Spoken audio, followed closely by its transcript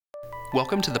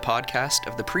Welcome to the podcast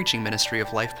of the preaching ministry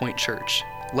of Life Point Church,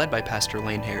 led by Pastor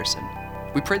Lane Harrison.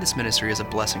 We pray this ministry is a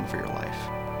blessing for your life.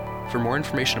 For more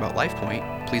information about Life Point,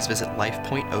 please visit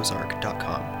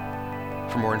lifepointozark.com.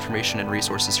 For more information and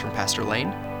resources from Pastor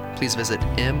Lane, please visit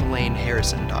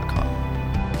mlaneharrison.com.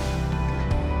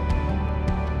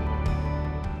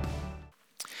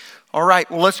 All right,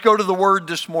 well, let's go to the Word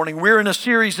this morning. We're in a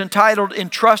series entitled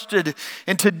Entrusted,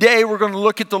 and today we're going to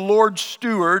look at the Lord's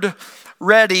steward,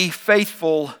 ready,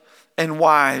 faithful, and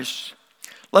wise.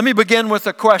 Let me begin with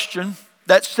a question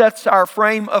that sets our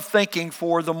frame of thinking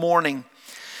for the morning.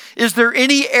 Is there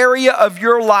any area of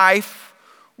your life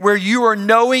where you are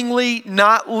knowingly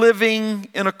not living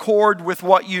in accord with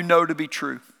what you know to be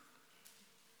true?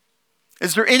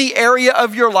 Is there any area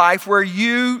of your life where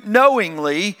you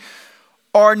knowingly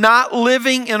are not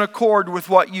living in accord with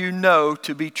what you know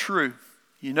to be true?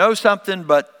 You know something,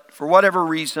 but for whatever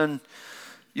reason,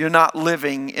 you're not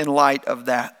living in light of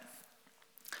that.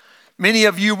 Many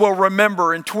of you will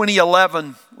remember in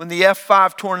 2011 when the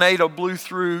F5 tornado blew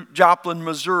through Joplin,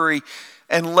 Missouri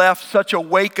and left such a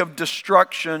wake of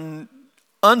destruction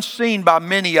unseen by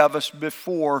many of us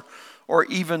before or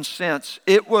even since.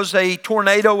 It was a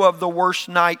tornado of the worst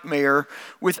nightmare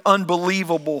with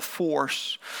unbelievable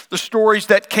force. The stories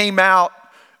that came out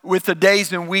with the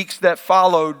days and weeks that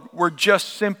followed were just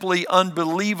simply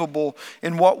unbelievable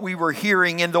in what we were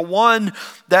hearing. And the one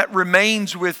that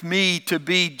remains with me to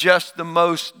be just the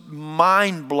most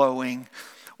mind-blowing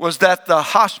was that the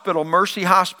hospital, Mercy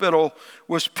Hospital,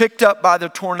 was picked up by the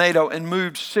tornado and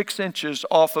moved 6 inches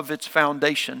off of its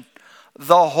foundation.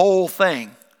 The whole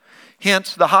thing.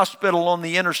 Hence, the hospital on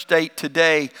the interstate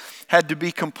today had to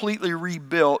be completely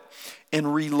rebuilt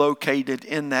and relocated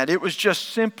in that. It was just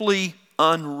simply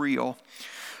unreal.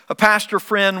 A pastor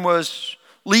friend was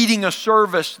leading a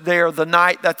service there the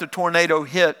night that the tornado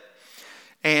hit,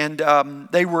 and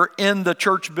they were in the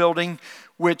church building,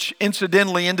 which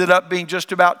incidentally ended up being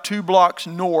just about 2 blocks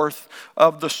north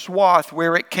of the swath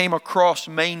where it came across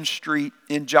Main Street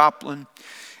in Joplin.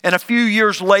 And a few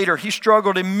years later, he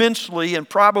struggled immensely, and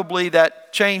probably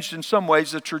that changed in some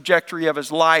ways the trajectory of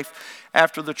his life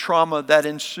after the trauma that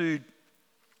ensued.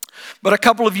 But a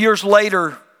couple of years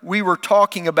later, we were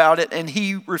talking about it, and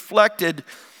he reflected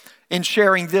in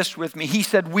sharing this with me. He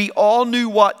said, "We all knew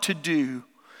what to do.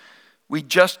 We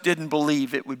just didn't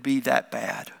believe it would be that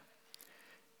bad."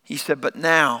 He said, "But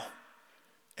now,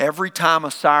 every time a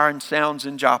siren sounds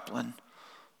in Joplin,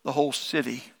 the whole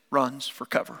city runs for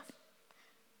cover."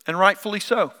 And rightfully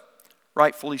so.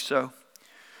 Rightfully so.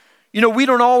 You know, we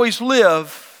don't always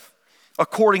live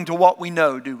according to what we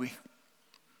know, do we?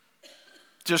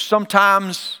 Just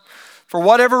sometimes, for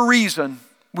whatever reason,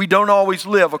 we don't always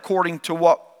live according to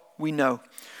what we know.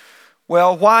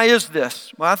 Well, why is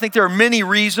this? Well, I think there are many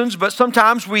reasons, but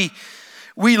sometimes we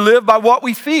live by what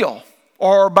we feel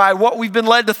or by what we've been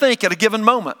led to think at a given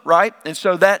moment, right? And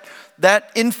so that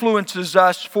influences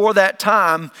us for that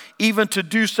time, even to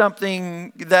do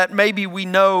something that maybe we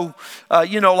know,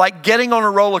 like getting on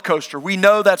a roller coaster. We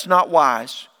know that's not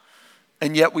wise,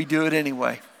 and yet we do it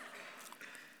anyway.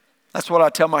 That's what I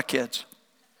tell my kids.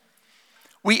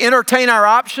 We entertain our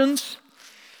options.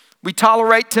 We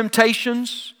tolerate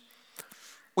temptations.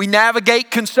 We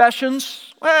navigate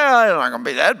concessions. Well, it's not going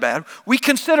to be that bad. We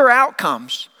consider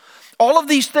outcomes. All of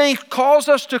these things cause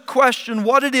us to question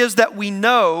what it is that we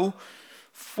know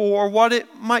for what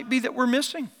it might be that we're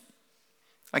missing.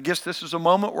 I guess this is a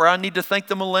moment where I need to thank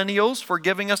the millennials for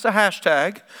giving us a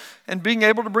hashtag and being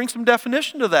able to bring some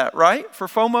definition to that, right? For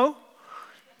FOMO.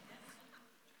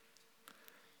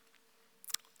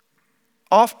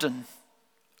 Often,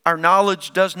 our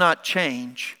knowledge does not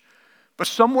change, but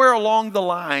somewhere along the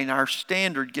line, our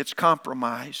standard gets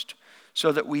compromised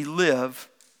so that we live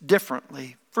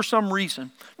differently for some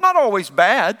reason. Not always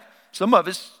bad. Some of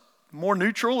us more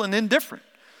neutral and indifferent,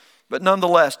 but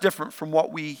nonetheless different from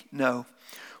what we know.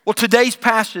 Well, today's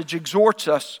passage exhorts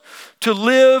us to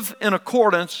live in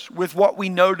accordance with what we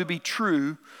know to be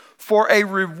true for a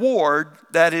reward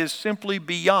that is simply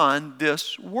beyond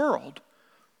this world.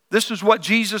 This is what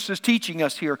Jesus is teaching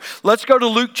us here. Let's go to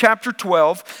Luke chapter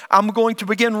 12. I'm going to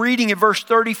begin reading at verse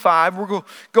 35. We're going to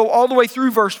go all the way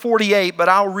through verse 48, but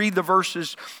I'll read the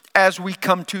verses as we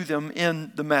come to them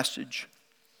in the message.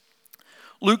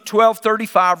 Luke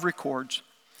 12:35 records,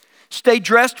 "Stay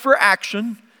dressed for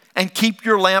action and keep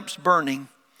your lamps burning,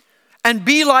 and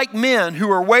be like men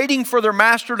who are waiting for their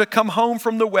master to come home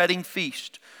from the wedding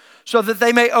feast, so that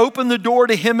they may open the door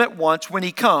to him at once when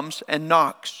he comes and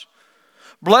knocks.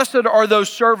 Blessed are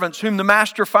those servants whom the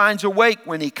master finds awake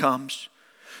when he comes.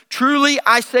 Truly,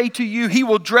 I say to you, he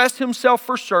will dress himself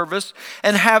for service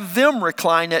and have them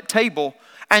recline at table,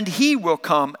 and he will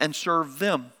come and serve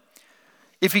them.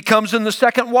 If he comes in the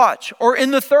second watch or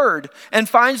in the third and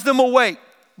finds them awake,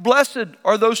 blessed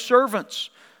are those servants.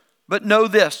 But know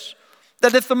this,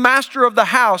 that if the master of the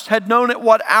house had known at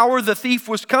what hour the thief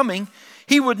was coming,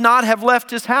 he would not have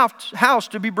left his house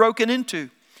to be broken into.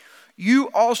 You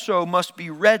also must be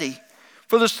ready,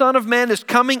 for the Son of Man is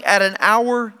coming at an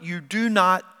hour you do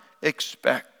not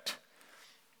expect.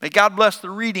 May God bless the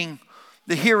reading,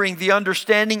 the hearing, the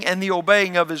understanding, and the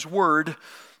obeying of his word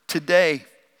today.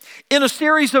 In a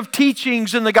series of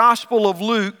teachings in the Gospel of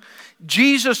Luke,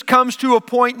 Jesus comes to a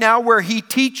point now where he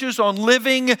teaches on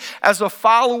living as a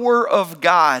follower of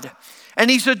God.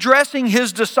 And he's addressing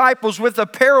his disciples with a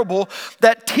parable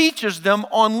that teaches them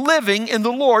on living in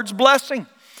the Lord's blessing.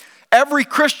 Every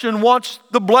Christian wants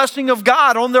the blessing of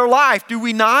God on their life, do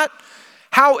we not?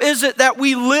 How is it that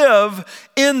we live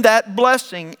in that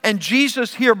blessing? And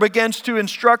Jesus here begins to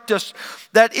instruct us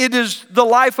that it is the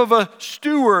life of a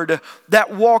steward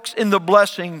that walks in the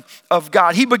blessing of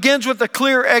God. He begins with a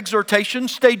clear exhortation,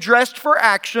 stay dressed for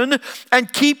action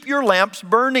and keep your lamps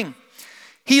burning.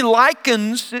 He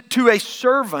likens it to a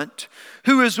servant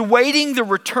who is awaiting the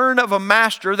return of a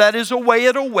master that is away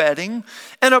at a wedding.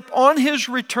 And upon his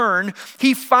return,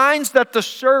 he finds that the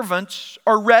servants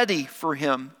are ready for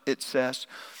him, it says.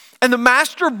 And the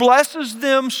master blesses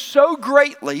them so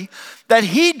greatly that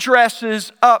he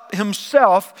dresses up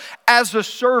himself as a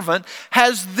servant,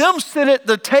 has them sit at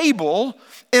the table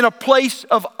in a place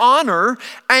of honor,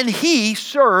 and he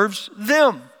serves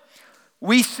them.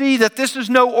 We see that this is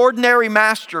no ordinary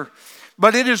master,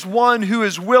 but it is one who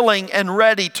is willing and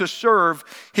ready to serve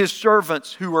his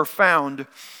servants who are found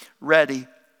ready.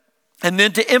 And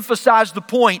then to emphasize the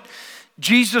point,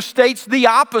 Jesus states the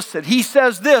opposite. He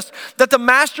says this, that the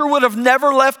master would have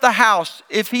never left the house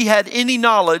if he had any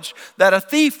knowledge that a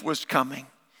thief was coming.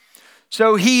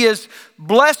 So he is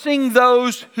blessing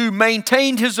those who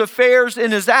maintained his affairs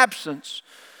in his absence.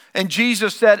 And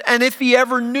Jesus said, and if he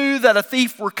ever knew that a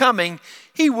thief were coming,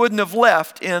 he wouldn't have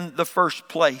left in the first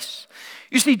place.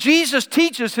 You see, Jesus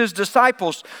teaches his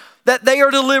disciples that they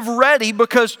are to live ready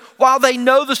because while they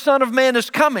know the Son of Man is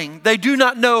coming, they do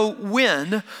not know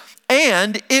when,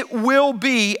 and it will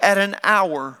be at an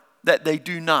hour that they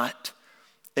do not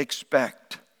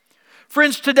expect.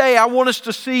 Friends, today I want us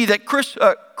to see that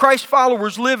Christ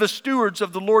followers live as stewards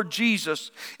of the Lord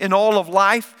Jesus in all of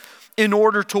life in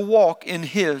order to walk in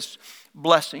his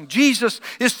blessing. Jesus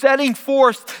is setting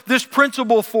forth this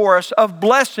principle for us of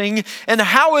blessing and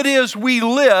how it is we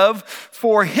live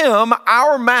for him,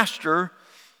 our master,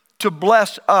 to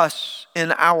bless us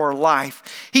in our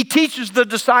life. He teaches the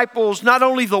disciples not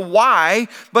only the why,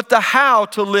 but the how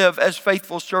to live as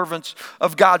faithful servants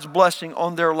of God's blessing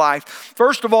on their life.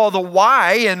 First of all, the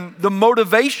why and the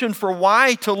motivation for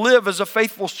why to live as a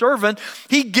faithful servant,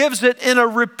 he gives it in a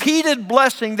repeated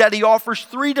blessing that he offers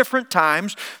 3 different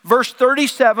times. Verse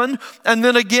 37, and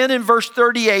then again in verse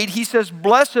 38, he says,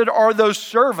 blessed are those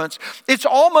servants. It's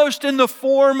almost in the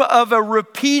form of a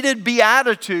repeated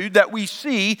beatitude that we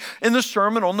see in the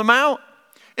Sermon on the Mount.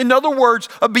 In other words,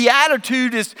 a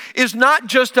beatitude is not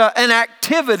just an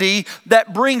activity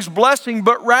that brings blessing,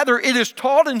 but rather it is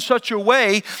taught in such a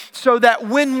way so that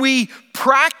when we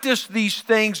practice these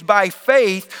things by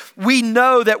faith, we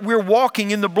know that we're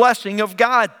walking in the blessing of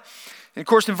God. And of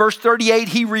course, in verse 38,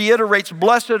 he reiterates,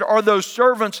 blessed are those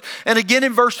servants. And again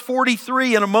in verse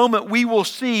 43, in a moment, we will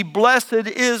see, blessed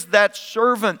is that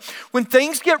servant. When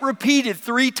things get repeated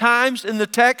 3 times in the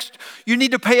text, you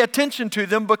need to pay attention to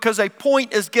them because a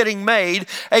point is getting made,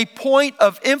 a point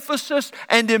of emphasis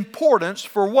and importance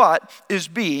for what is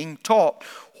being taught.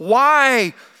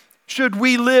 Why should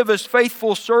we live as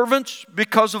faithful servants?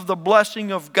 Because of the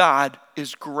blessing of God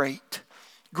is great,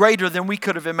 greater than we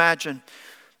could have imagined.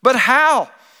 But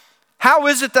how? How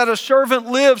is it that a servant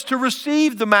lives to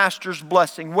receive the master's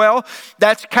blessing? Well,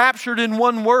 that's captured in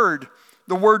one word,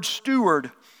 the word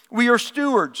steward. We are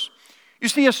stewards. You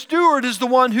see, a steward is the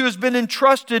one who has been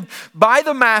entrusted by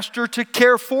the master to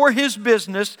care for his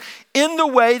business in the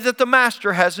way that the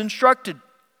master has instructed.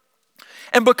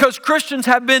 And because Christians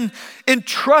have been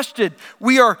entrusted,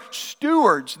 we are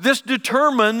stewards. This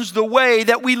determines the way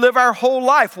that we live our whole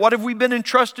life. What have we been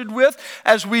entrusted with?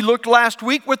 As we looked last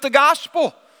week with the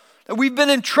gospel. That we've been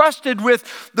entrusted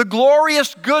with the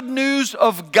glorious good news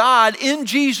of God in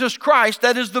Jesus Christ.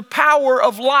 That is the power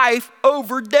of life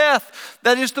over death.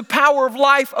 That is the power of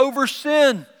life over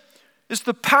sin. It's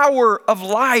the power of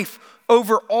life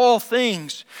over all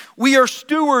things. We are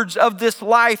stewards of this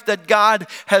life that God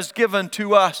has given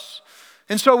to us.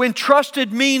 And so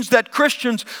entrusted means that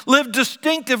Christians live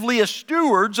distinctively as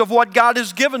stewards of what God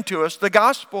has given to us, the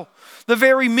gospel, the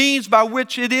very means by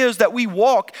which it is that we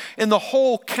walk in the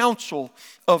whole counsel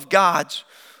of God's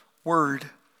word.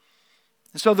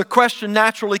 And so the question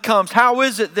naturally comes, how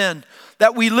is it then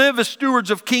that we live as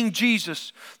stewards of King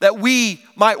Jesus, that we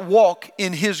might walk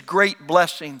in his great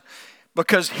blessing?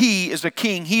 Because he is a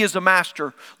king, he is a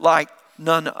master like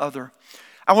none other.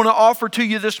 I want to offer to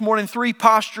you this morning 3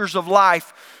 postures of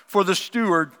life for the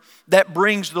steward that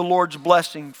brings the Lord's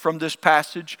blessing from this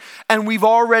passage. And we've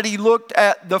already looked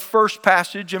at the first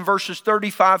passage in verses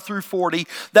 35 through 40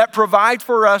 that provide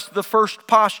for us the first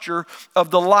posture of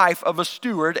the life of a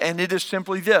steward. And it is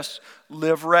simply this: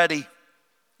 live ready.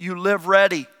 You live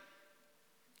ready.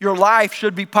 Your life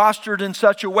should be postured in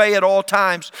such a way at all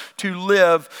times to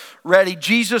live ready.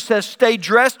 Jesus says, stay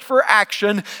dressed for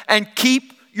action and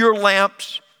keep your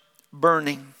lamps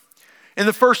burning. In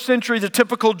the first century, the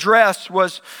typical dress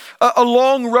was a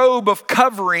long robe of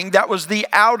covering that was the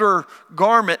outer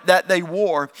garment that they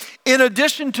wore. In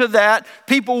addition to that,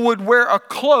 people would wear a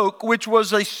cloak, which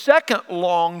was a second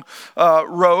long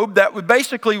robe that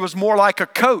basically was more like a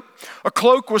coat. A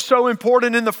cloak was so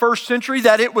important in the first century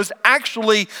that it was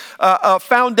actually a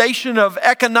foundation of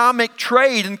economic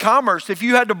trade and commerce. If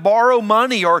you had to borrow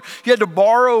money or you had to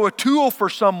borrow a tool for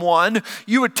someone,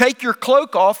 you would take your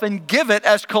cloak off and give it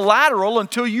as collateral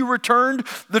until you returned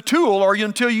the tool or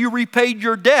until you repaid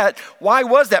your debt. Why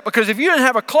was that? Because if you didn't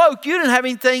have a cloak, you didn't have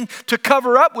anything to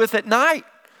cover up with at night.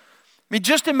 I mean,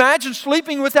 just imagine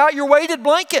sleeping without your weighted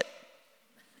blanket.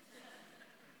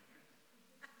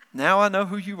 Now I know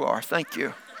who you are. Thank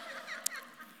you.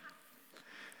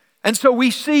 And so we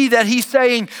see that he's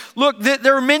saying, look,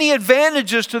 there are many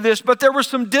advantages to this, but there were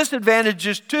some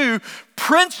disadvantages too,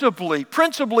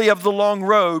 principally of the long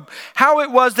robe. How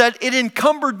it was that it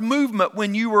encumbered movement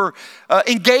when you were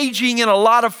engaging in a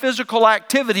lot of physical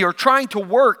activity or trying to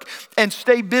work and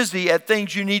stay busy at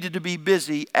things you needed to be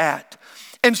busy at.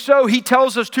 And so he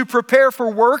tells us to prepare for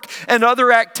work and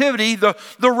other activity. The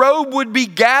robe would be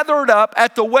gathered up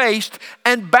at the waist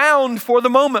and bound for the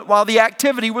moment while the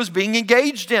activity was being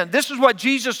engaged in. This is what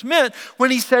Jesus meant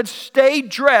when he said, stay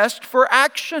dressed for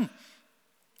action.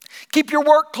 Keep your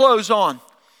work clothes on.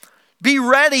 Be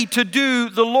ready to do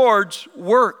the Lord's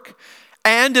work.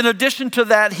 And in addition to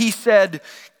that, he said,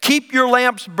 keep your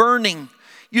lamps burning.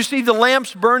 You see, the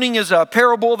lamps burning is a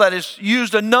parable that is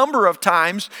used a number of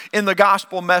times in the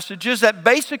gospel messages that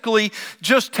basically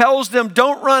just tells them,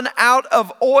 don't run out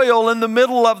of oil in the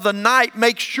middle of the night.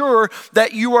 Make sure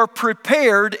that you are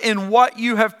prepared in what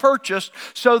you have purchased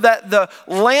so that the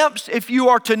lamps, if you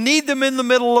are to need them in the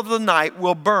middle of the night,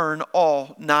 will burn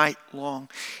all night long.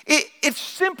 It's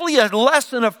simply a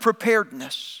lesson of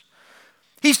preparedness.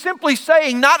 He's simply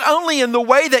saying not only in the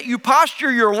way that you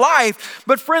posture your life,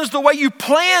 but friends, the way you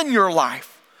plan your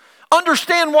life.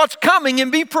 Understand what's coming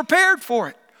and be prepared for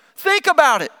it. Think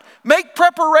about it. Make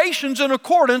preparations in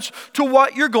accordance to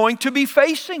what you're going to be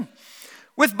facing.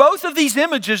 With both of these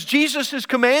images, Jesus is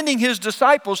commanding his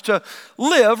disciples to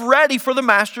live ready for the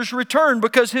master's return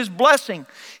because his blessing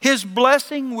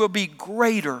will be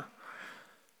greater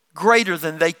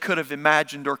than they could have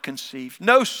imagined or conceived.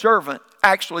 No servant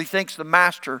actually thinks the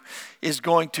master is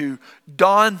going to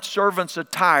don servant's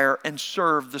attire and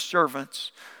serve the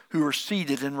servants who are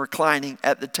seated and reclining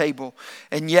at the table.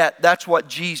 And yet, that's what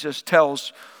Jesus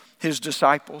tells his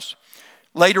disciples.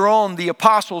 Later on, the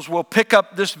apostles will pick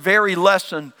up this very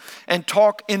lesson and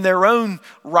talk in their own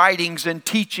writings and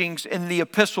teachings in the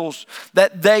epistles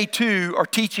that they too are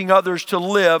teaching others to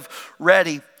live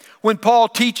ready. When Paul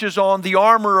teaches on the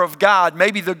armor of God,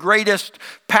 maybe the greatest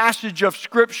passage of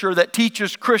Scripture that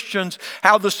teaches Christians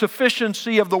how the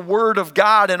sufficiency of the Word of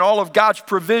God and all of God's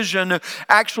provision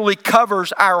actually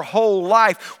covers our whole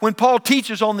life. When Paul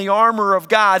teaches on the armor of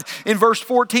God, in verse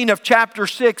 14 of chapter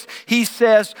 6, he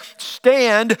says,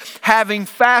 stand having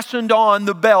fastened on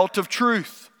the belt of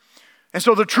truth. And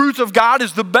so the truth of God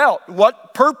is the belt.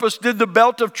 What purpose did the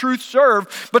belt of truth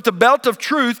serve? But the belt of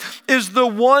truth is the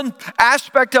one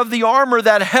aspect of the armor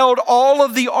that held all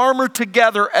of the armor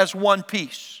together as one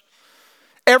piece.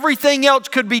 Everything else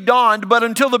could be donned, but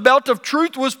until the belt of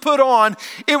truth was put on,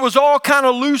 it was all kind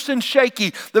of loose and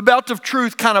shaky. The belt of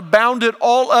truth kind of bound it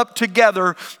all up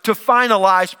together to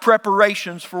finalize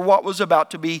preparations for what was about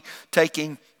to be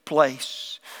taking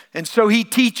place. And so he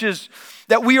teaches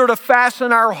that we are to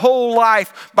fasten our whole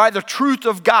life by the truth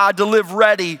of God to live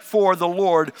ready for the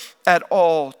Lord at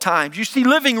all times. You see,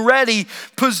 living ready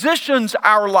positions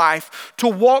our life to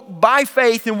walk by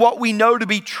faith in what we know to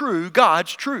be true,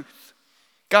 God's truth.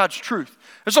 God's truth.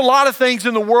 There's a lot of things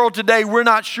in the world today we're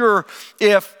not sure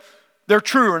if they're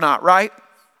true or not, right?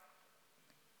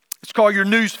 It's called your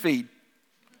news feed.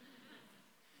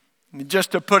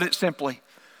 Just to put it simply,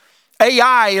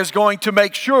 AI is going to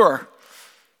make sure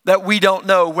that we don't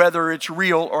know whether it's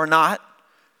real or not.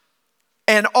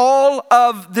 And all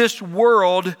of this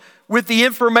world, with the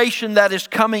information that is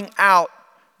coming out,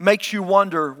 makes you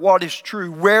wonder what is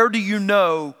true. Where do you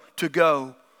know to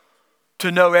go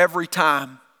to know every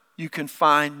time you can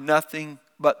find nothing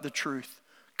but the truth?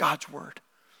 God's Word.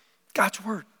 God's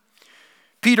Word.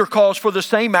 Peter calls for the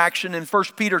same action in 1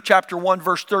 Peter chapter 1,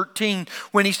 verse 13,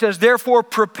 when he says, therefore,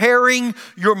 preparing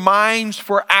your minds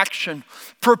for action.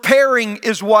 Preparing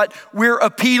is what we're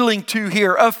appealing to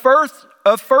here. Of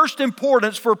first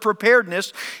importance for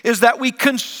preparedness is that we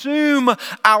consume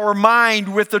our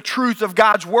mind with the truth of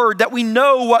God's Word, that we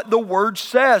know what the Word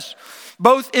says.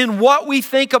 Both in what we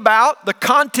think about, the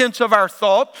contents of our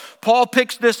thought. Paul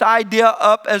picks this idea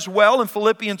up as well in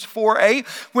Philippians 4:8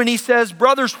 when he says,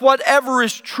 brothers, whatever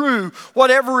is true,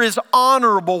 whatever is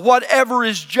honorable, whatever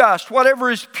is just,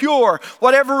 whatever is pure,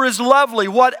 whatever is lovely,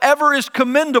 whatever is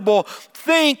commendable,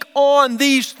 think on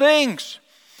these things.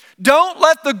 Don't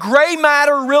let the gray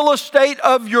matter real estate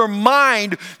of your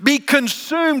mind be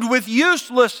consumed with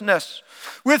uselessness,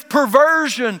 with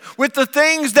perversion, with the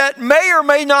things that may or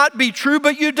may not be true,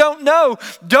 but you don't know.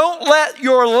 Don't let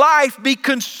your life be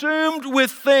consumed with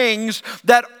things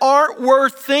that aren't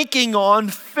worth thinking on.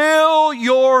 Fill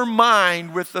your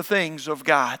mind with the things of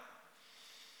God.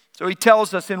 So he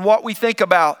tells us in what we think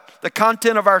about, the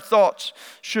content of our thoughts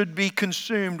should be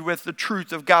consumed with the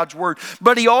truth of God's Word.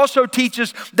 But he also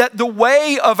teaches that the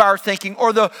way of our thinking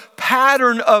or the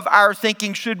pattern of our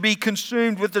thinking should be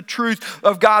consumed with the truth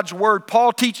of God's Word.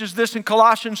 Paul teaches this in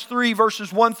Colossians 3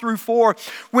 verses 1 through 4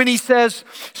 when he says,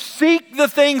 seek the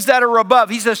things that are above.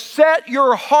 He says, set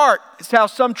your heart. It's how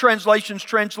some translations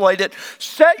translate it.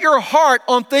 Set your heart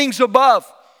on things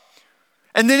above.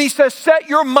 And then he says, set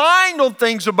your mind on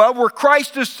things above where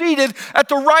Christ is seated at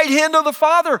the right hand of the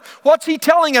Father. What's he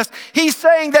telling us? He's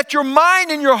saying that your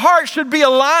mind and your heart should be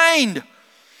aligned.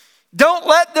 Don't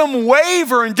let them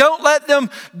waver and don't let them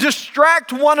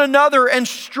distract one another and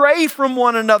stray from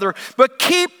one another, but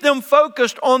keep them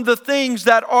focused on the things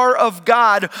that are of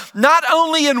God, not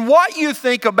only in what you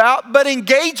think about, but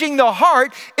engaging the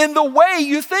heart in the way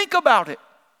you think about it.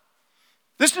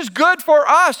 This is good for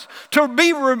us to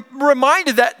be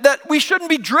reminded that we shouldn't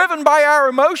be driven by our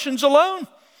emotions alone.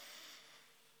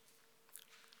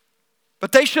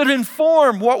 But they should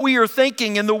inform what we are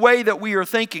thinking and the way that we are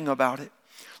thinking about it.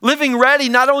 Living ready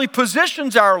not only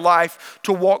positions our life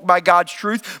to walk by God's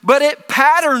truth, but it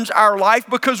patterns our life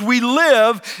because we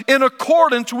live in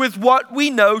accordance with what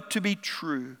we know to be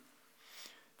true.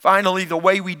 Finally, the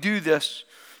way we do this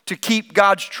to keep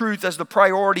God's truth as the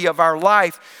priority of our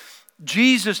life,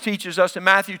 Jesus teaches us in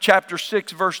Matthew chapter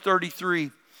 6, verse 33,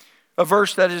 a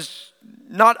verse that is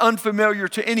not unfamiliar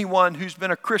to anyone who's been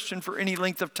a Christian for any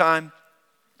length of time.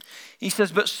 He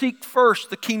says, but seek first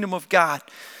the kingdom of God.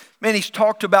 Man, he's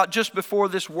talked about just before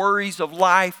this worries of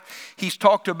life. He's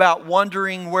talked about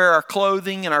wondering where our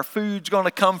clothing and our food's going to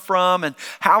come from and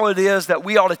how it is that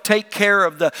we ought to take care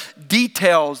of the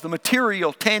details, the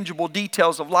material, tangible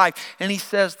details of life. And he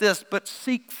says this, but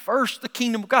seek first the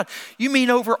kingdom of God. You mean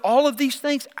over all of these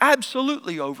things?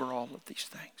 Absolutely over all of these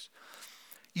things.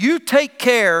 You take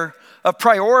care of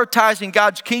prioritizing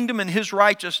God's kingdom and His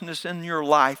righteousness in your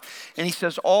life. And he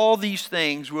says all these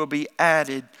things will be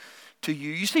added to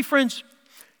you. You see, friends,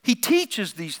 he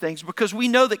teaches these things because we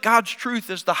know that God's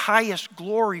truth is the highest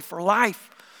glory for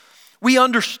life. We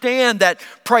understand that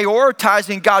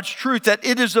prioritizing God's truth, that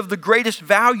it is of the greatest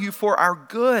value for our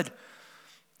good.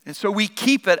 And so we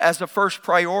keep it as a first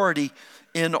priority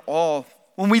in all.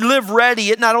 When we live ready,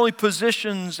 it not only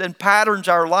positions and patterns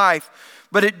our life,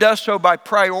 but it does so by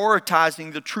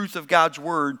prioritizing the truth of God's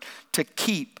Word to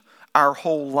keep our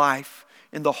whole life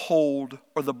in the hold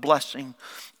or the blessing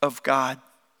of God.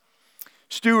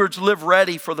 Stewards live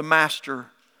ready for the master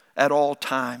at all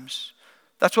times.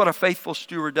 That's what a faithful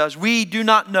steward does. We do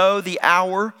not know the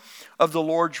hour of the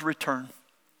Lord's return.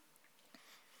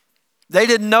 They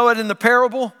didn't know it in the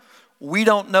parable. We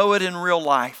don't know it in real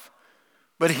life.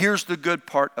 But here's the good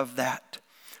part of that.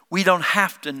 We don't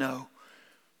have to know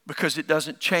because it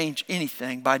doesn't change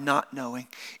anything by not knowing.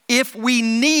 If we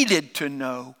needed to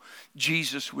know,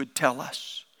 Jesus would tell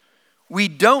us. We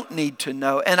don't need to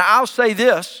know. And I'll say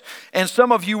this, and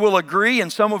some of you will agree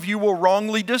and some of you will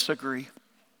wrongly disagree.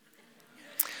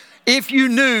 If you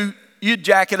knew, you'd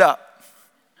jack it up.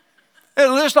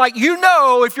 It's just like you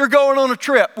know if you're going on a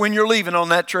trip when you're leaving on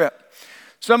that trip.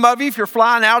 Some of you, if you're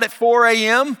flying out at 4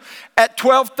 a.m., at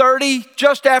 12:30,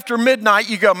 just after midnight,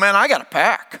 you go, man, I got to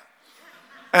pack.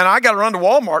 And I got to run to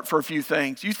Walmart for a few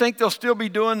things. You think they'll still be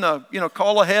doing the,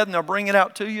 call ahead and they'll bring it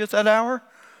out to you at that hour?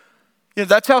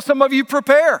 That's how some of you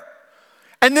prepare.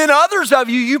 And then others of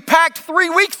you packed 3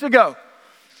 weeks ago.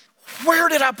 Where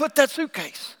did I put that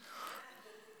suitcase?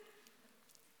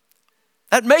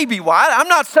 That may be why. I'm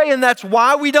not saying that's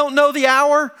why we don't know the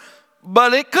hour,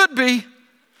 but it could be.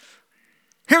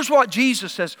 Here's what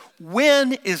Jesus says.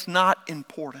 When is not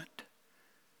important.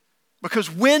 Because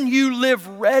when you live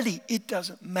ready, it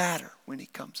doesn't matter when he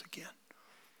comes again.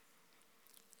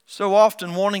 So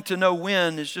often wanting to know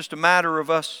when is just a matter of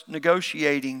us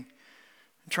negotiating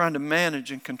and trying to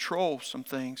manage and control some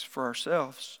things for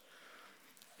ourselves.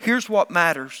 Here's what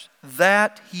matters,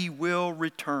 that he will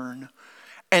return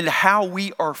and how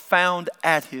we are found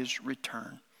at his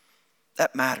return.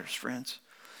 That matters, friends.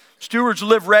 Stewards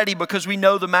live ready because we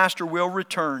know the master will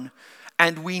return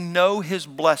and we know his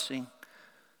blessing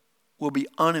will be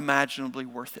unimaginably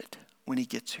worth it when he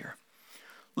gets here.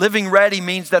 Living ready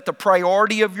means that the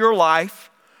priority of your life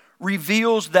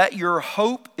reveals that your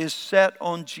hope is set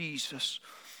on Jesus,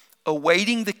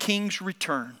 awaiting the King's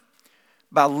return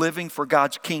by living for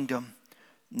God's kingdom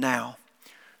now.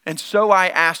 And so I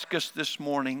ask us this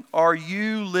morning, are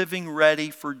you living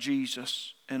ready for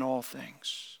Jesus in all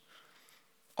things?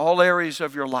 All areas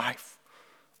of your life,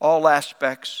 all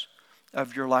aspects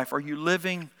of your life. Are you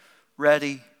living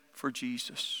ready for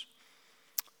Jesus?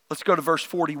 Let's go to verse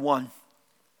 41.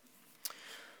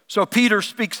 So Peter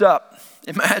speaks up.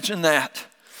 Imagine that.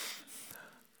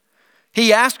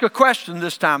 He asked a question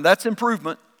this time. That's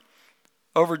improvement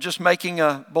over just making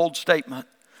a bold statement.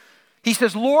 He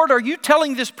says, Lord, are you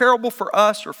telling this parable for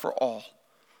us or for all?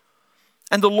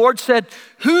 And the Lord said,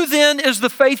 who then is the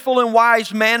faithful and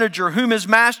wise manager whom his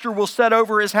master will set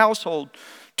over his household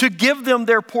to give them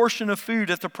their portion of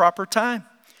food at the proper time?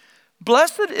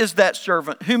 Blessed is that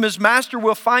servant whom his master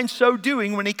will find so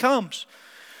doing when he comes.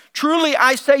 Truly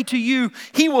I say to you,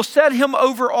 he will set him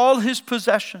over all his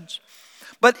possessions.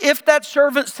 But if that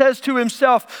servant says to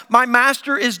himself, my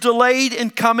master is delayed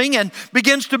in coming, and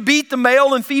begins to beat the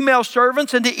male and female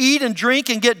servants and to eat and drink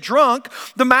and get drunk,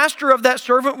 the master of that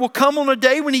servant will come on a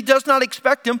day when he does not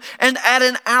expect him and at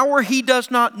an hour he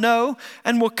does not know,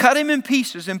 and will cut him in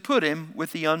pieces and put him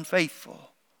with the unfaithful.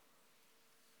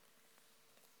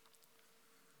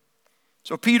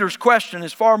 So Peter's question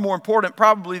is far more important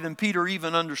probably than Peter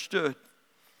even understood.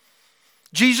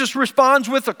 Jesus responds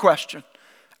with a question,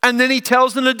 and then he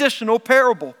tells an additional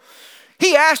parable.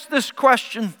 He asked this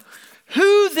question,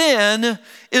 who then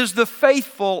is the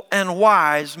faithful and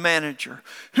wise manager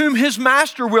whom his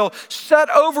master will set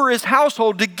over his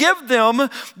household to give them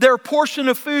their portion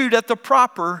of food at the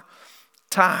proper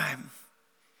time?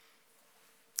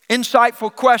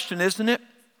 Insightful question, isn't it?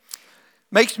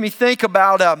 Makes me think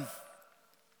about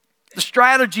the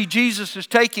strategy Jesus is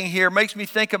taking here. Makes me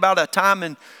think about a time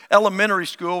in elementary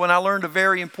school when I learned a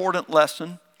very important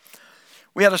lesson.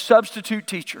 We had a substitute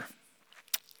teacher.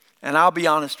 And I'll be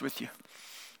honest with you,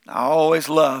 I always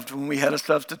loved when we had a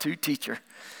substitute teacher.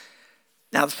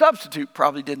 Now the substitute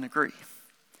probably didn't agree.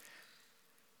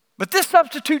 But this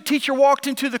substitute teacher walked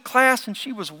into the class and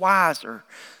she was wiser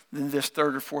than this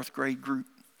third or fourth grade group.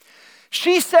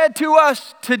 She said to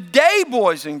us, today,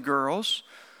 boys and girls,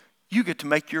 you get to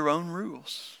make your own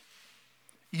rules.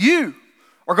 You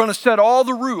are going to set all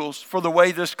the rules for the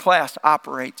way this class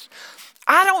operates.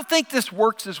 I don't think this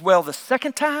works as well the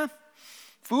second time.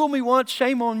 Fool me once,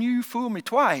 shame on you. Fool me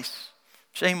twice,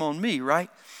 shame on me, right?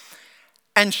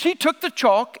 And she took the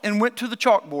chalk and went to the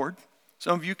chalkboard.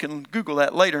 Some of you can Google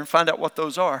that later and find out what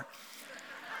those are.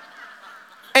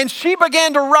 And she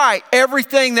began to write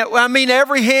everything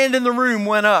every hand in the room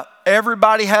went up.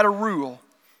 Everybody had a rule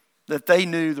that they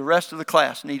knew the rest of the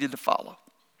class needed to follow.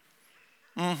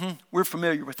 We're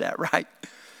familiar with that, right?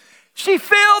 She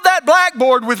filled that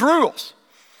blackboard with rules.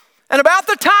 And about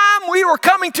the time we were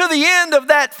coming to the end of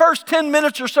that first 10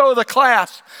 minutes or so of the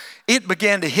class, it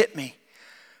began to hit me.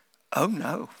 Oh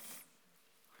no.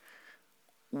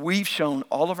 We've shown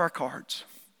all of our cards.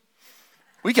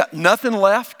 We got nothing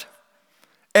left.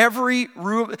 Every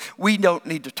rule, we don't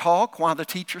need to talk while the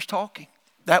teacher's talking.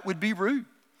 That would be rude.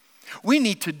 We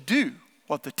need to do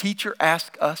what the teacher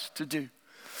asks us to do.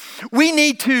 We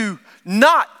need to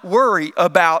not worry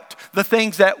about the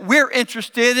things that we're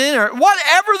interested in or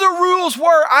whatever the rules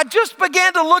were. I just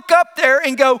began to look up there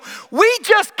and go, we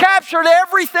just captured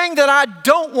everything that I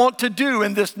don't want to do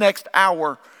in this next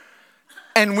hour.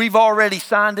 And we've already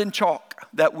signed in chalk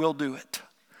that we'll do it.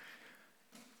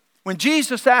 When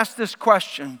Jesus asked this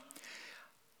question,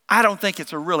 I don't think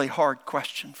it's a really hard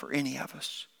question for any of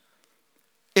us.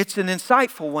 It's an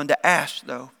insightful one to ask,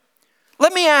 though.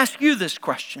 Let me ask you this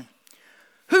question.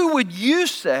 who would you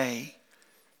say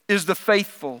is the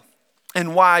faithful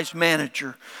and wise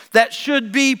manager that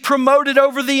should be promoted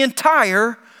over the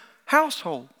entire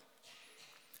household?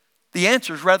 The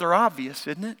answer is rather obvious,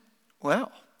 isn't it?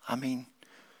 Well,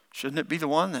 shouldn't it be the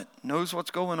one that knows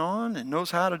what's going on and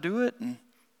knows how to do it and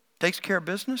takes care of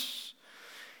business?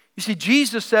 You see,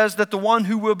 Jesus says that the one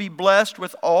who will be blessed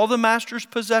with all the master's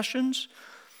possessions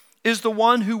is the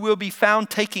one who will be found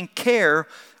taking care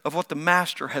of what the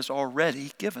master has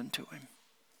already given to him.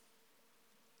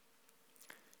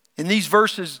 In these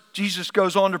verses, Jesus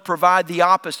goes on to provide the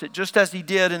opposite, just as he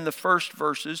did in the first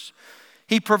verses.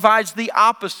 He provides the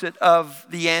opposite of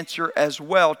the answer as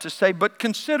well, to say, but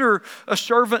consider a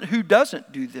servant who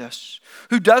doesn't do this,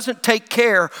 who doesn't take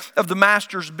care of the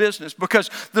master's business,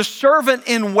 because the servant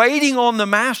in waiting on the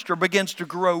master begins to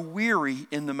grow weary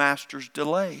in the master's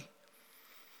delay,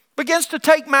 begins to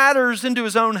take matters into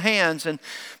his own hands and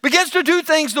begins to do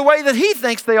things the way that he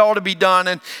thinks they ought to be done.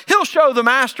 And he'll show the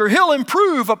master, he'll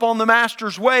improve upon the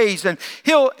master's ways, and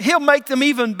he'll make them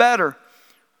even better.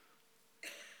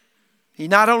 He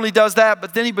not only does that,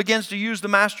 but then he begins to use the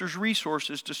master's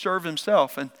resources to serve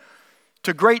himself, and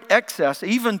to great excess,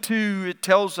 even to, it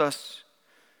tells us,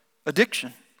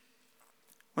 addiction.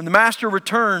 When the master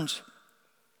returns,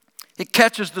 it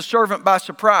catches the servant by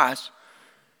surprise,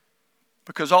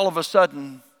 because all of a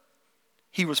sudden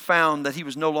he was found that he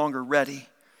was no longer ready.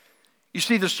 You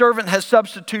see, the servant has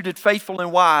substituted faithful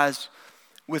and wise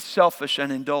with selfish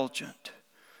and indulgent.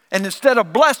 And instead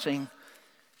of blessing,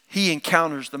 he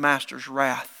encounters the master's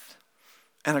wrath,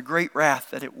 and a great wrath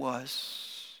that it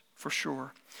was, for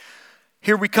sure.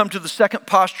 Here we come to the second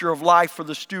posture of life for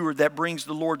the steward that brings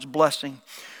the Lord's blessing.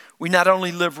 We not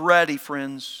only live ready,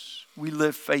 friends, we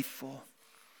live faithful.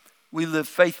 We live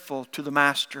faithful to the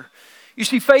master. You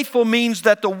see, faithful means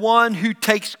that the one who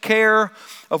takes care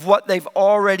of what they've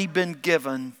already been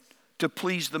given to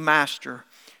please the master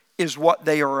is what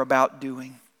they are about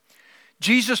doing.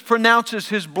 Jesus pronounces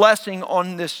his blessing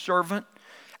on this servant,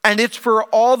 and it's for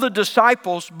all the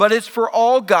disciples, but it's for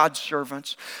all God's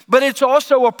servants. But it's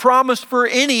also a promise for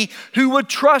any who would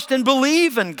trust and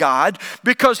believe in God,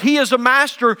 because he is a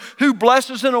master who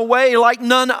blesses in a way like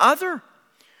none other.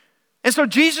 And so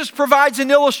Jesus provides an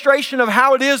illustration of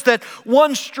how it is that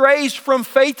one strays from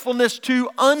faithfulness to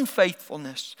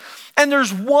unfaithfulness. And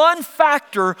there's one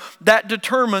factor that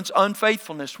determines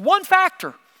unfaithfulness. One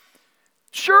factor.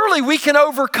 Surely we can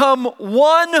overcome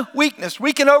one weakness.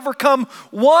 We can overcome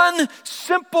one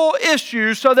simple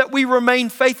issue so that we remain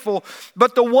faithful.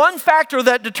 But the one factor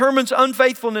that determines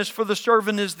unfaithfulness for the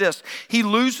servant is this. He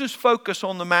loses focus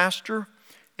on the master,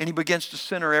 and he begins to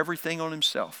center everything on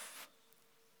himself.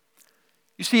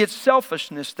 You see, it's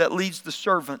selfishness that leads the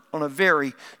servant on a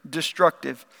very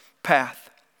destructive path.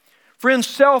 Friends,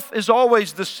 self is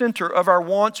always the center of our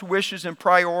wants, wishes, and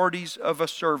priorities of a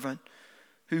servant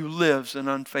who lives in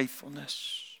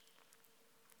unfaithfulness.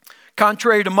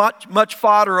 Contrary to much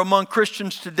fodder among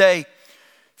Christians today,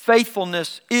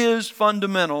 faithfulness is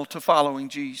fundamental to following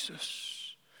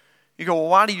Jesus. You go, well,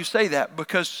 why do you say that?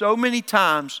 Because so many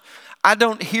times I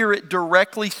don't hear it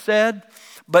directly said,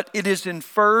 but it is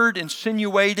inferred,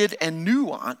 insinuated, and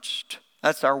nuanced.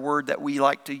 That's our word that we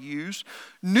like to use.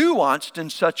 Nuanced in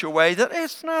such a way that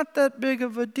it's not that big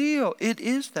of a deal. It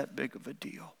is that big of a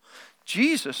deal.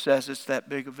 Jesus says it's that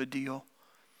big of a deal.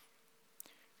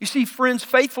 You see, friends,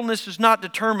 faithfulness is not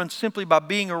determined simply by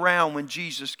being around when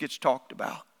Jesus gets talked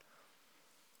about.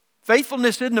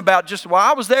 Faithfulness isn't about just, well,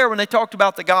 I was there when they talked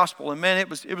about the gospel, and man, it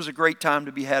was a great time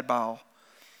to be had by all.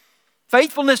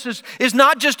 Faithfulness is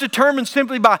not just determined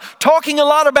simply by talking a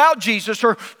lot about Jesus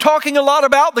or talking a lot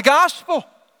about the gospel.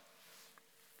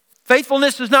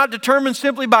 Faithfulness is not determined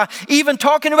simply by even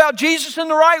talking about Jesus in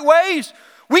the right ways.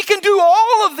 We can do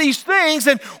all of these things,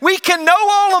 and we can know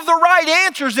all of the right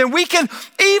answers, and we can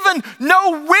even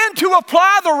know when to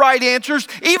apply the right answers,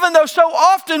 even though so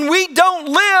often we don't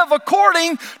live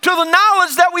according to the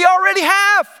knowledge that we already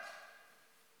have.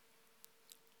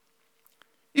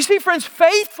 You see, friends,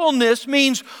 faithfulness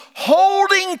means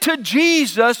holding to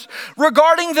Jesus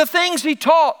regarding the things he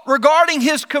taught, regarding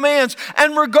his commands,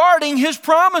 and regarding his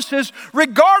promises,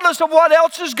 regardless of what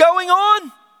else is going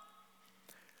on.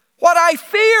 What I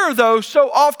fear, though,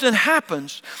 so often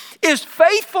happens is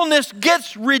faithfulness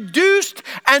gets reduced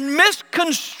and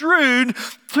misconstrued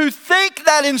to think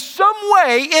that in some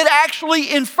way it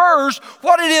actually infers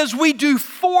what it is we do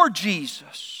for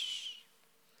Jesus.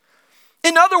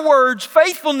 In other words,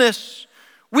 faithfulness,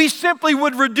 we simply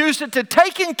would reduce it to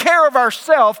taking care of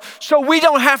ourselves so we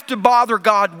don't have to bother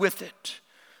God with it.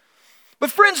 But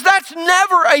friends, that's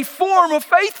never a form of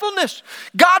faithfulness.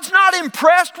 God's not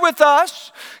impressed with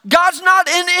us. God's not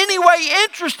in any way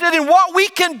interested in what we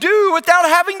can do without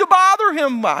having to bother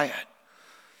Him by it.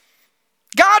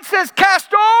 God says,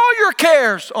 cast all your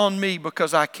cares on me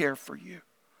because I care for you.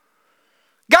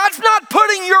 God's not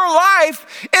putting your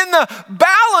life in the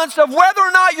balance of whether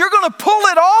or not you're going to pull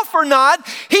it off or not.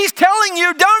 He's telling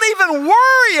you, don't even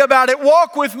worry about it.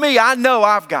 Walk with me. I know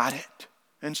I've got it.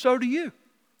 And so do you.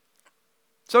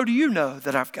 So do you know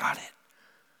that I've got it.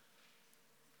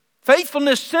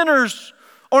 Faithfulness centers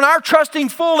on our trusting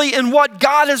fully in what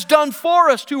God has done for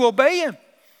us to obey Him.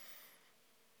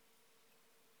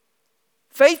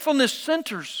 Faithfulness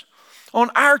centers on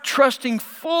our trusting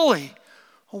fully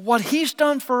on what He's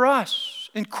done for us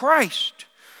in Christ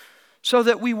so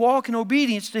that we walk in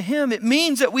obedience to Him. It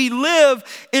means that we live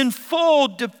in full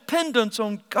dependence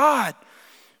on God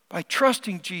by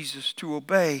trusting Jesus to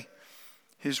obey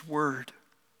His word.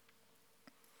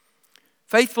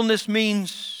 Faithfulness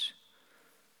means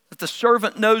that the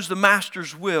servant knows the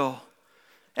master's will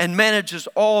and manages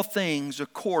all things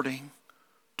according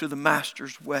to the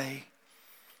master's way.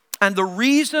 And the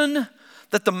reason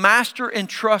that the master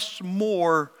entrusts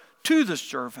more to the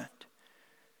servant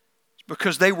is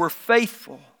because they were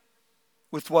faithful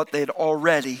with what they had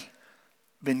already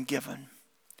been given.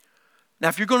 Now,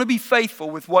 if you're going to be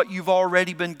faithful with what you've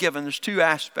already been given, there's two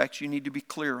aspects you need to be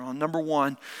clear on. Number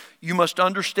one, you must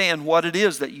understand what it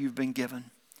is that you've been given.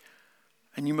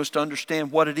 And you must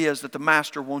understand what it is that the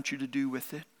master wants you to do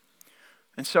with it.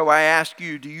 And so I ask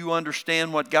you, do you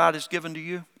understand what God has given to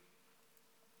you?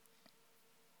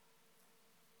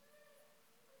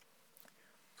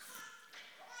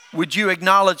 Would you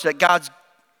acknowledge that God's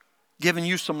given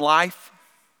you some life?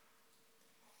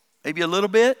 Maybe a little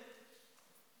bit?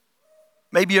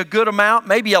 Maybe a good amount,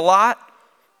 maybe a lot?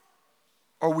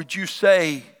 Or would you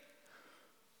say,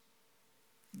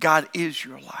 God is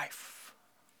your life?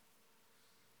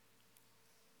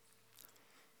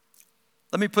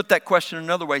 Let me put that question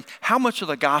another way. How much of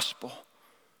the gospel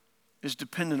is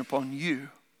dependent upon you?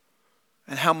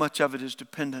 And how much of it is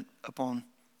dependent upon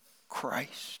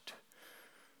Christ?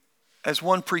 As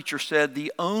one preacher said,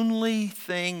 the only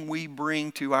thing we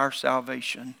bring to our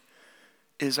salvation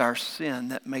is our sin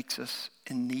that makes us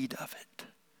in need of it.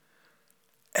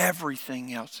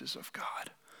 Everything else is of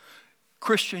God.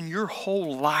 Christian, your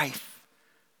whole life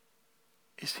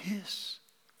is His.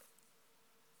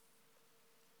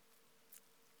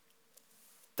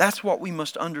 That's what we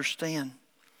must understand.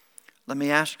 Let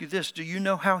me ask you this. Do you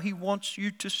know how He wants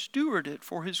you to steward it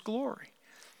for His glory?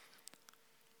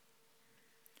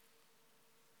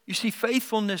 You see,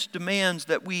 faithfulness demands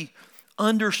that we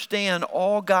understand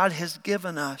all God has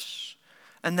given us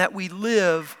and that we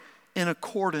live in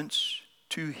accordance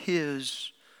to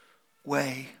His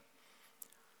way.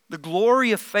 The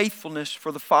glory of faithfulness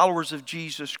for the followers of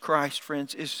Jesus Christ,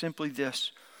 friends, is simply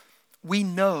this. We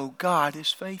know God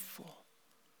is faithful.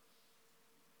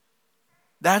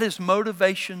 That is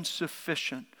motivation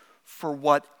sufficient for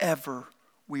whatever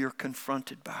we are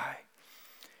confronted by.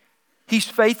 He's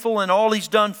faithful in all He's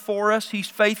done for us. He's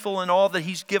faithful in all that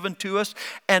He's given to us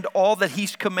and all that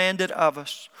He's commanded of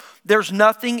us. There's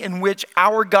nothing in which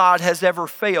our God has ever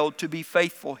failed to be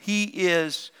faithful. He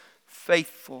is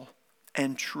faithful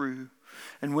and true.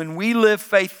 And when we live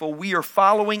faithful, we are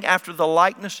following after the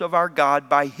likeness of our God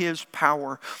by His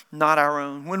power, not our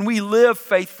own. When we live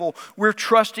faithful, we're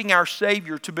trusting our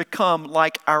Savior to become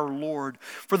like our Lord.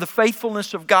 For the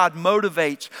faithfulness of God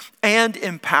motivates and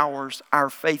empowers our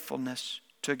faithfulness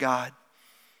to God.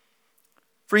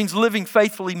 Friends, living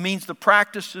faithfully means the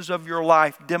practices of your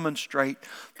life demonstrate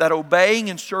that obeying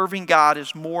and serving God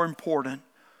is more important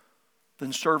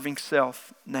than serving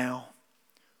self now.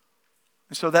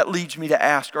 And so that leads me to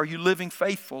ask, are you living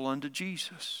faithful unto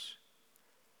Jesus?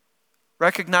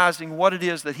 Recognizing what it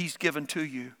is that He's given to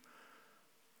you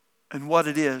and what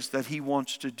it is that He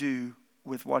wants to do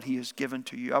with what He has given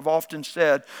to you. I've often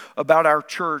said about our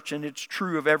church, and it's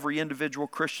true of every individual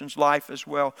Christian's life as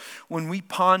well, when we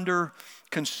ponder,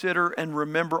 consider, and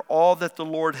remember all that the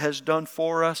Lord has done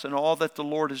for us and all that the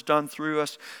Lord has done through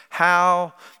us,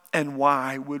 how and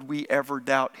why would we ever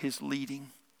doubt His leading?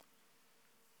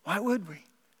 Why would we?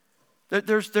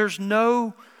 There's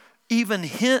no even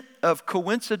hint of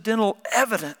coincidental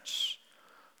evidence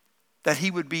that He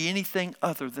would be anything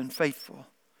other than faithful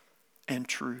and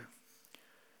true.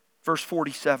 Verse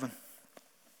 47.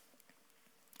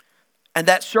 And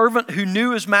that servant who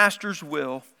knew his master's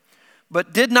will,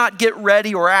 but did not get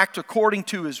ready or act according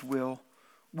to his will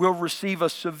receive a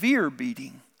severe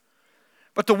beating.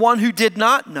 But the one who did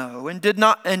not know and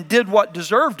did what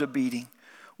deserved a beating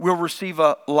will receive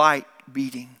a light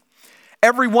beating.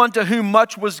 Everyone to whom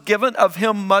much was given, of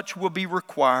him much will be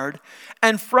required.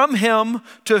 And from him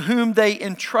to whom they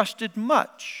entrusted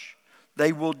much,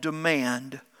 they will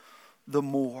demand the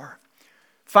more.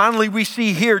 Finally, we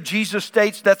see here Jesus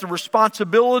states that the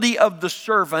responsibility of the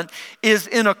servant is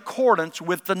in accordance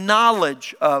with the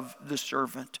knowledge of the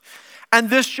servant. And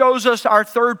this shows us our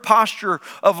third posture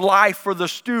of life for the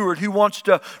steward who wants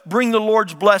to bring the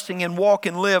Lord's blessing and walk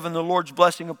and live in the Lord's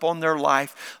blessing upon their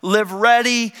life. Live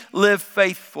ready, live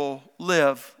faithful,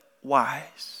 live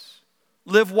wise.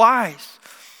 Live wise.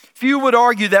 Few would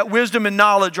argue that wisdom and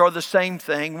knowledge are the same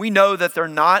thing. We know that they're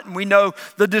not, and we know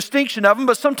the distinction of them,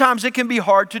 but sometimes it can be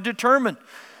hard to determine.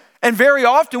 And very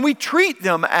often we treat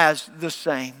them as the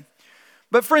same.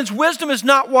 But friends, wisdom is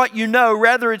not what you know.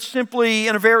 Rather, it's simply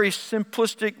in a very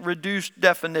simplistic, reduced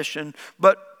definition,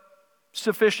 but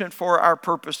sufficient for our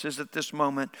purposes at this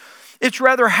moment. It's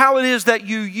rather how it is that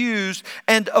you use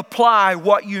and apply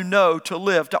what you know to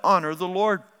live, to honor the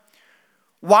Lord.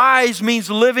 Wise means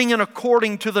living in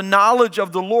according to the knowledge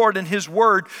of the Lord and His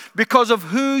Word because of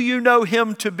who you know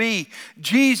Him to be.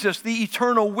 Jesus, the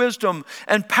eternal wisdom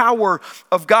and power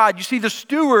of God. You see, the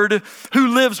steward who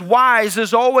lives wise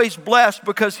is always blessed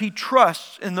because he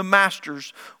trusts in the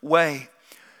Master's way.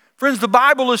 Friends, the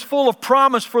Bible is full of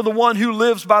promise for the one who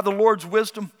lives by the Lord's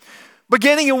wisdom.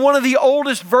 Beginning in one of the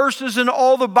oldest verses in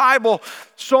all the Bible,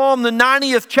 Psalm the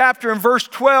 90th chapter and verse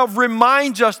 12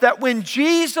 reminds us that when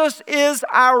Jesus is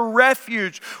our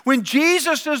refuge, when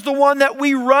Jesus is the one that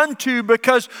we run to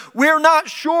because we're not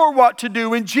sure what to do,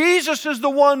 when Jesus is the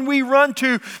one we run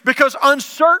to because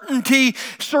uncertainty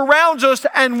surrounds us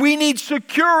and we need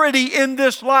security in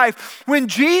this life, when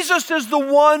Jesus is the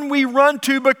one we run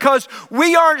to because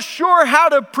we aren't sure how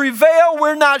to prevail,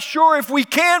 we're not sure if we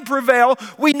can prevail,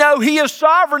 we know He is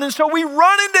sovereign, and so we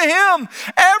run into Him.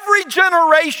 Every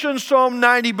generation, Psalm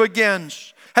 90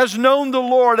 begins, has known the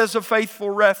Lord as a faithful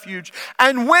refuge.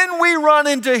 And when we run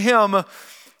into Him,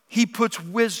 He puts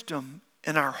wisdom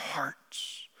in our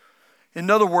hearts.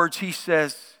 In other words, He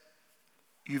says,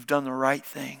 you've done the right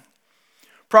thing.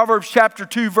 Proverbs chapter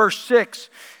 2, verse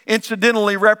 6,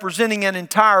 incidentally representing an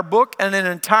entire book and an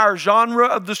entire genre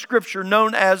of the Scripture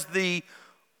known as the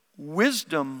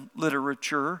wisdom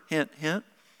literature, hint, hint.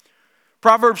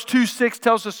 Proverbs 2:6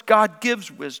 tells us God gives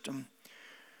wisdom,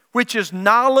 which is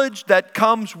knowledge that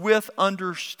comes with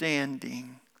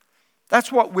understanding.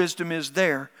 That's what wisdom is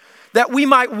there. That we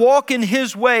might walk in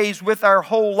His ways with our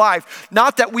whole life.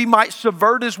 Not that we might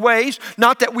subvert His ways.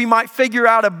 Not that we might figure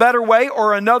out a better way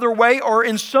or another way or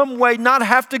in some way not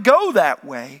have to go that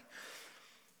way.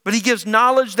 But He gives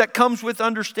knowledge that comes with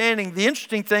understanding. The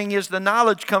interesting thing is the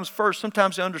knowledge comes first.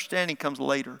 Sometimes the understanding comes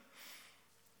later.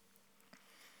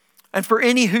 And for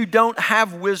any who don't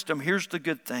have wisdom, here's the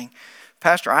good thing.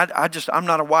 Pastor, I'm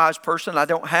not a wise person. I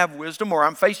don't have wisdom, or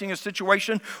I'm facing a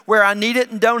situation where I need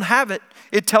it and don't have it.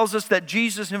 It tells us that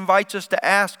Jesus invites us to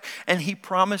ask, and He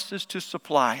promises to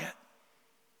supply it.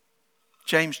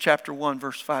 James chapter 1,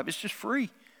 verse 5. It's just free.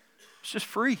 It's just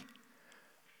free.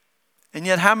 And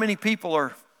yet how many people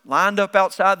are lined up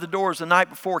outside the doors the night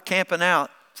before camping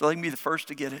out so they can be the first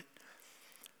to get it?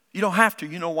 You don't have to.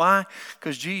 You know why?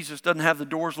 Because Jesus doesn't have the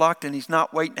doors locked and He's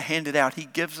not waiting to hand it out. He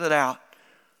gives it out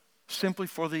simply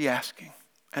for the asking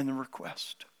and the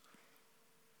request.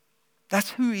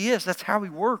 That's who He is. That's how He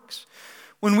works.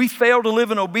 When we fail to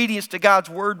live in obedience to God's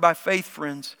word by faith,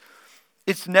 friends,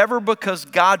 it's never because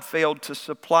God failed to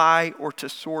supply or to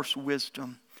source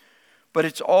wisdom, but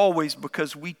it's always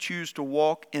because we choose to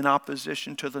walk in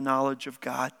opposition to the knowledge of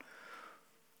God,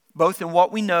 both in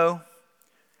what we know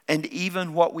and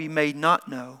even what we may not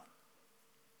know.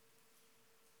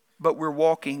 But we're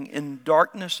walking in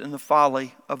darkness and the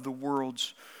folly of the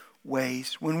world's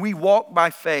ways. When we walk by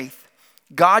faith,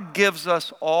 God gives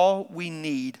us all we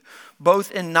need,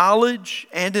 both in knowledge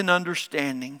and in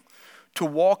understanding, to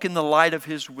walk in the light of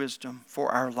His wisdom for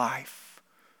our life.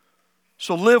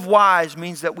 So live wise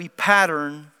means that we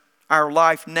pattern our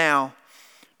life now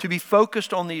to be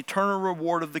focused on the eternal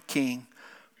reward of the King,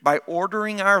 by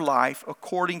ordering our life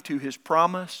according to His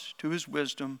promise, to His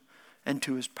wisdom, and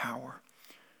to His power.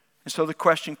 And so the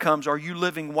question comes, are you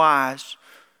living wise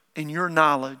in your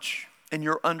knowledge and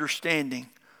your understanding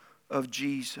of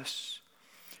Jesus?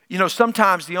 You know,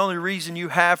 sometimes the only reason you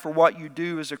have for what you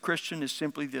do as a Christian is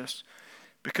simply this,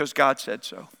 because God said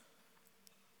so.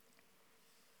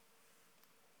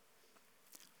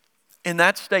 In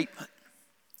that statement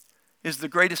is the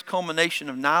greatest culmination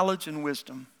of knowledge and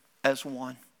wisdom as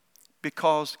one.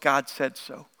 Because God said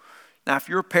so. Now, if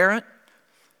you're a parent,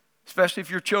 especially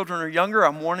if your children are younger,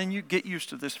 I'm warning you, get used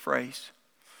to this phrase.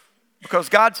 Because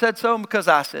God said so and because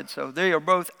I said so. They are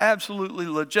both absolutely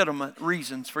legitimate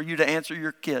reasons for you to answer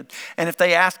your kid. And if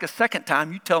they ask a second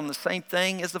time, you tell them the same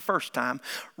thing as the first time.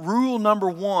 Rule number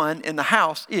 1 in the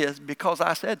house is because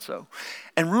I said so.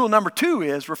 And rule number 2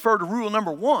 is refer to rule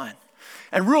number 1.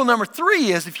 And rule number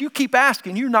 3 is if you keep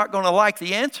asking, you're not going to like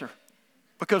the answer.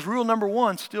 Because rule number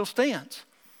 1 still stands.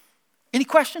 Any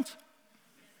questions?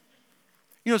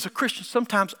 You know, as a Christian,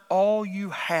 sometimes all you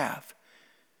have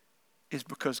is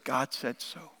because God said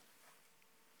so.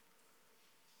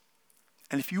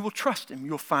 And if you will trust him,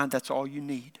 you'll find that's all you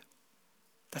need.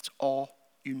 That's all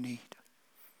you need.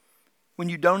 When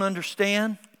you don't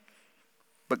understand,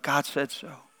 but God said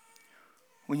so.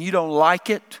 When you don't like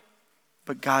it,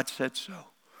 but God said so.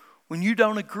 When you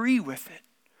don't agree with it,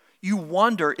 you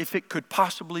wonder if it could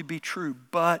possibly be true,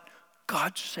 but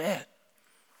God said.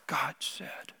 God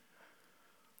said.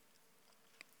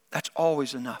 That's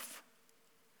always enough.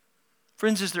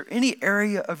 Friends, is there any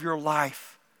area of your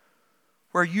life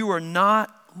where you are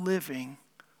not living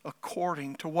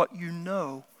according to what you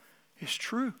know is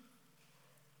true?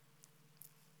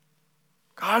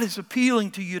 God is appealing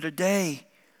to you today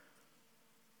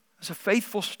as a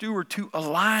faithful steward to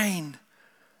align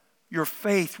your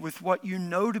faith with what you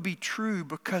know to be true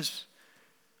because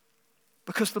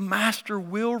the Master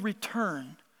will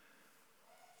return.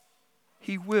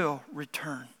 He will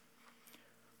return.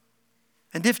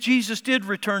 And if Jesus did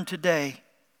return today,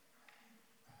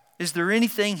 is there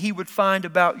anything he would find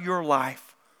about your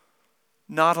life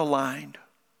not aligned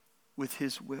with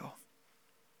his will?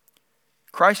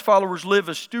 Christ followers live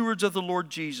as stewards of the Lord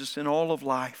Jesus in all of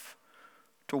life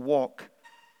to walk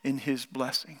in his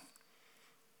blessing.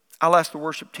 I'll ask the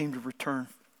worship team to return.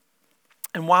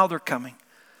 And while they're coming,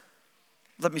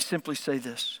 let me simply say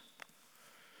this.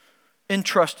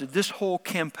 Entrusted, this whole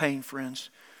campaign, friends,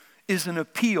 is an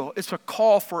appeal. It's a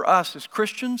call for us as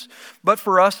Christians, but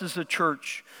for us as a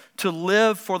church to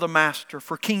live for the Master,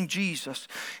 for King Jesus,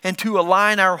 and to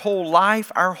align our whole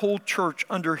life, our whole church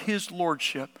under his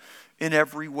lordship in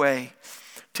every way.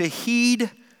 To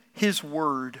heed his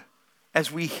word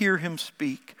as we hear him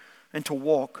speak and to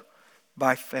walk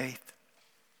by faith.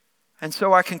 And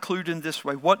so I conclude in this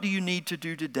way. What do you need to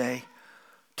do today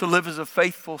to live as a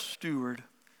faithful steward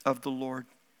of the Lord?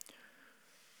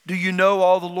 Do you know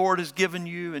all the Lord has given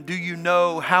you? And do you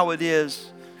know how it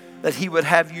is that he would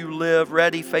have you live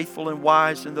ready, faithful, and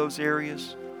wise in those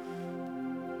areas?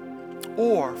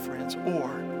 Or, friends,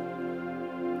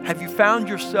 have you found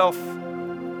yourself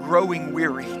growing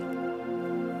weary?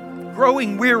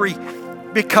 Growing weary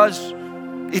because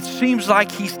it seems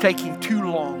like he's taking too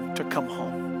long to come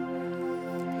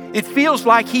home. It feels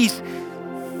like he's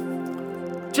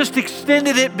just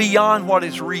extended it beyond what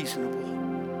is reasonable.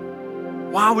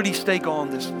 Why would he stay gone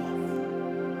this long?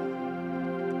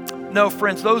 No,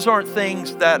 friends, those aren't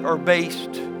things that are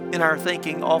based in our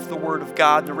thinking off the Word of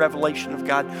God, the revelation of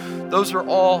God. Those are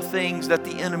all things that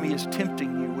the enemy is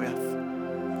tempting you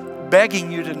with,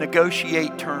 begging you to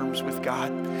negotiate terms with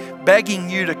God, begging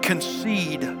you to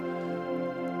concede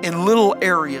in little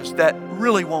areas that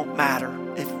really won't matter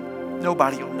if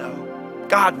nobody will know.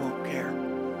 God won't care.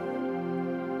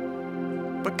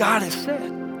 But God has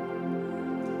said,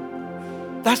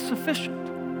 that's sufficient.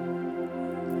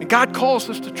 And God calls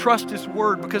us to trust his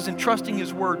word because in trusting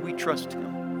his word, we trust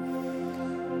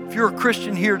him. If you're a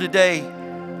Christian here today,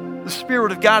 the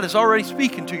Spirit of God is already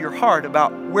speaking to your heart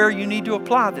about where you need to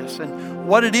apply this and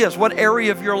what it is, what area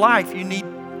of your life you need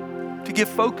to give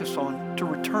focus on to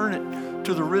return it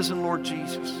to the risen Lord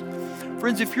Jesus.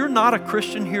 Friends, if you're not a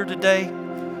Christian here today,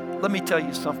 let me tell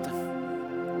you something.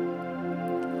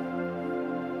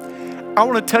 I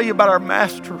want to tell you about our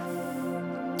Master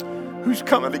who's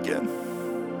coming again.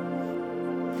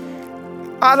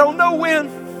 I don't know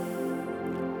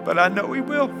when, but I know he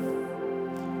will.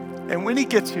 And when he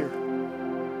gets here,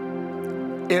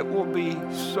 it will be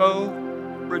so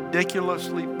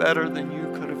ridiculously better than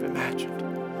you could have imagined.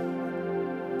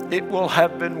 It will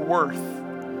have been worth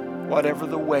whatever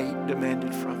the wait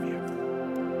demanded from you.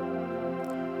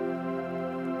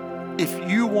 If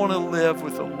you want to live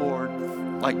with the Lord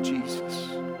like Jesus,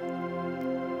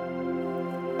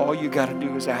 all you got to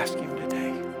do is ask him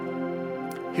today.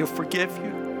 He'll forgive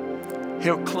you.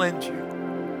 He'll cleanse you.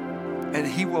 And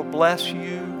he will bless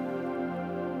you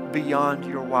beyond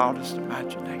your wildest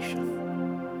imagination.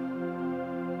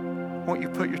 Won't you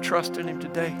put your trust in him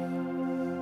today?